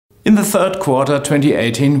In the third quarter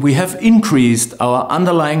 2018, we have increased our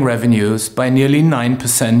underlying revenues by nearly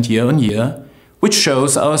 9% year-on-year, which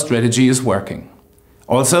shows our strategy is working.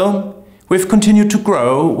 Also, we've continued to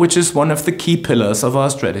grow, which is one of the key pillars of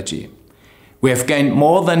our strategy. We have gained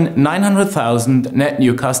more than 900,000 net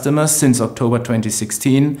new customers since October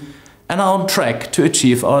 2016 and are on track to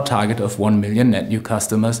achieve our target of 1 million net new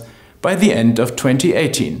customers by the end of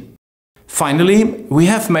 2018. Finally, we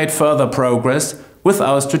have made further progress with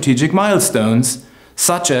our strategic milestones,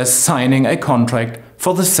 such as signing a contract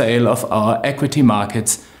for the sale of our equity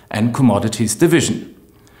markets and commodities division.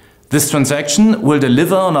 This transaction will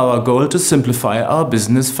deliver on our goal to simplify our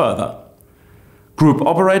business further. Group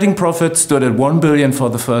operating profit stood at 1 billion for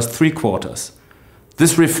the first 3 quarters.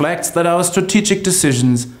 This reflects that our strategic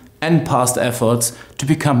decisions and past efforts to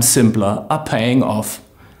become simpler are paying off,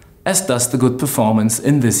 as does the good performance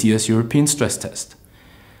in this year's European stress test.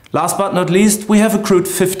 Last but not least, we have accrued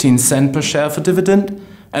 15 cents per share for dividend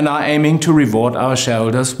and are aiming to reward our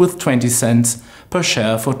shareholders with 20 cents per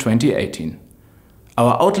share for 2018.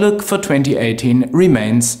 Our outlook for 2018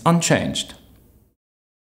 remains unchanged.